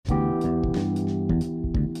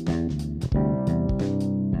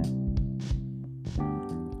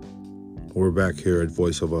We're back here at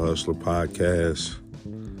Voice of a Hustler podcast.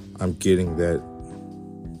 I'm getting that,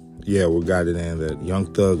 we got it in, that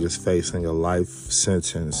Young Thug is facing a life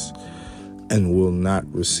sentence and will not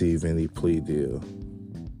receive any plea deal.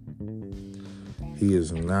 He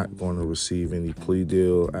is not going to receive any plea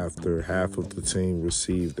deal after half of the team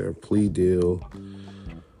received their plea deal,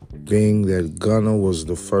 being that Gunna was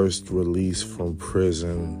the first released from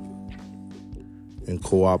prison in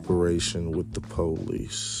cooperation with the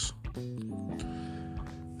police.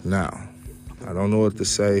 Now, I don't know what to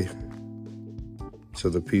say to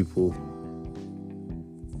the people,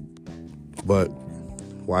 but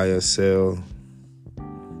YSL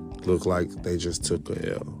look like they just took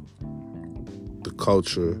a L. The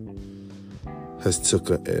culture has took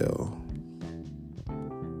a L.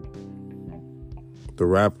 The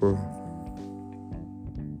rapper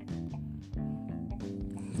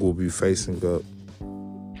will be facing up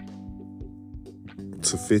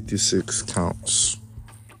to 56 counts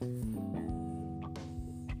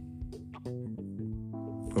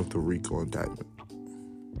of the RICO indictment.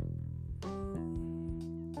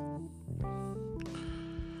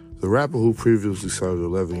 The rapper, who previously served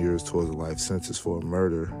 11 years towards a life sentence for a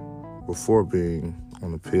murder before being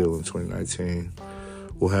on appeal in 2019,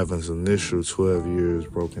 will have his initial 12 years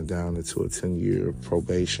broken down into a 10-year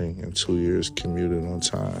probation and 2 years commuted on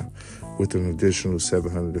time, with an additional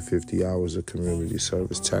 750 hours of community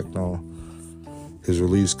service tacked on. His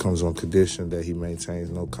release comes on condition that he maintains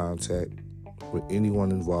no contact with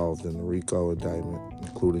anyone involved in the RICO indictment,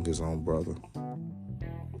 including his own brother.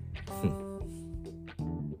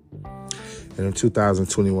 In a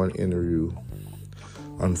 2021 interview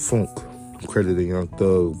on Funk, crediting Young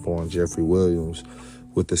Thug, born Jeffrey Williams,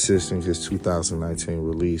 with assisting his 2019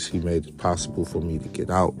 release, he made it possible for me to get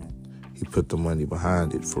out. He put the money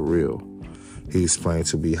behind it, for real. He explained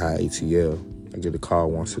to be high ATL. I get a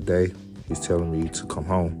call once a day. He's telling me to come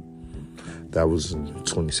home. That was in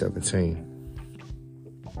 2017.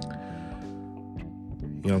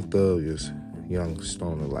 Young Thug is Young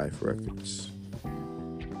Stoner Life Records.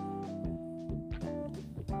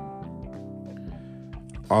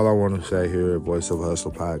 All I want to say here at Voice of a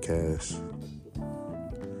Hustler podcast,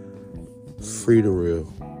 free the real,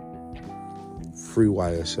 free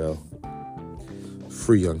YSL,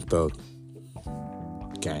 free Young Thug,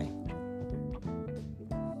 gang.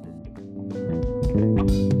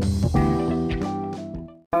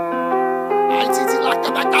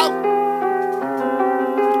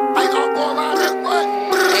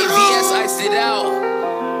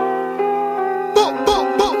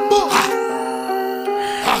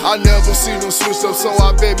 I never seen him switch up, so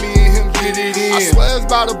I bet me and him get it in. I swear it's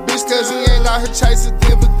about a bitch, cause he ain't out here chasing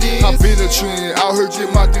dividends. I been a trend, out here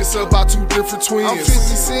get my diss up by 2 different twins. I'm 50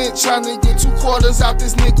 cent, tryna get 2 quarters out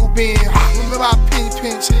this nickel bin. Remember I penny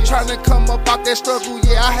pinch, tryna come up out that struggle,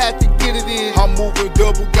 yeah, I had to get it in. I'm moving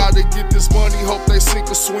double, gotta get this money, hope they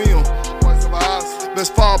sink or swim. Let's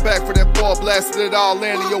fall back for that ball, blasted it all,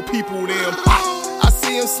 landing your people them. I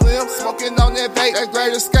see him slim, smoking on that vape, that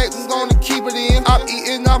great escape, I'm gonna keep it in. I'm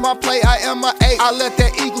eating on my plate, I am a 8. I let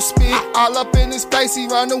that eagle spit, all up in his face, he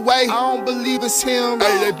run away. I don't believe it's him.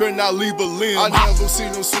 Hey, they better not leave a limb. I never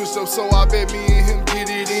seen him switch up, so I bet me and him get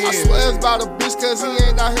it in. I swear it's about a bitch, cause he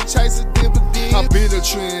ain't out here chasing dividends. I been a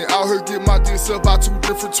trend, out here get my diss up by 2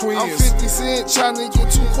 different twins. I'm 50 cent, tryna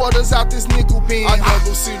get 2 quarters out this nickel bin. I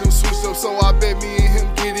never seen him switch up, so I bet me and him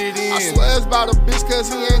get it in. I swear it's about a bitch,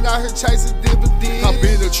 cause he ain't out here chasing dividends. I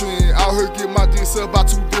been a trend, out here get my diss up by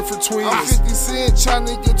 2 different twins. I'm 50 cent,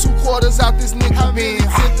 tryna get 2 quarters out this nickel bin.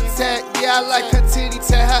 Tit-tat, yeah, I like her titty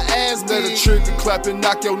tat, her ass big. Let a trigger clap and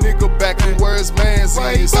knock your nigga back and where his man's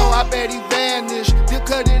is. So I bet he vanished. Dip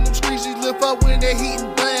cut in them streets, he lift up when they heat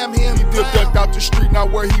and blam him. He dipped ducked out the street, now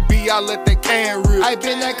where he be, I let that can rip. I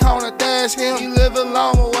been that corner dash him. He live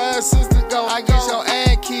alone with where his sister go. I get your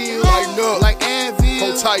aunt killed. Lighten up, like Anvil.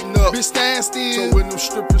 Hold tighten up, bitch stand still. So when them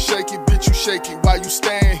strippers shake it, bitch you shake it while you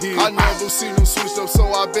stand here. I never seen him switch up, so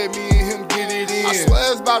I bet me and him get it in. I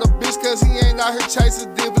swear it's about a bitch, cause he ain't out here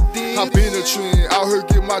chasing dividends. I been a trend, out here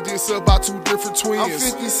get my diss up by 2 different twins. I'm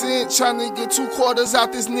 50 cent, tryna get 2 quarters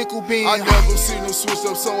out this nickel bin. I never seen him switch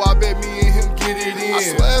up, so I bet me and him get it in. I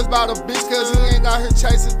swear it's about a bitch, cause he ain't out here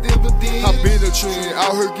chasing dividends. I been a trend,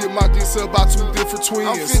 out here get my diss up by 2 different twins.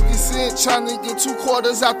 I'm 50 cent, tryna get 2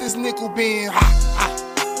 quarters out this nickel bin.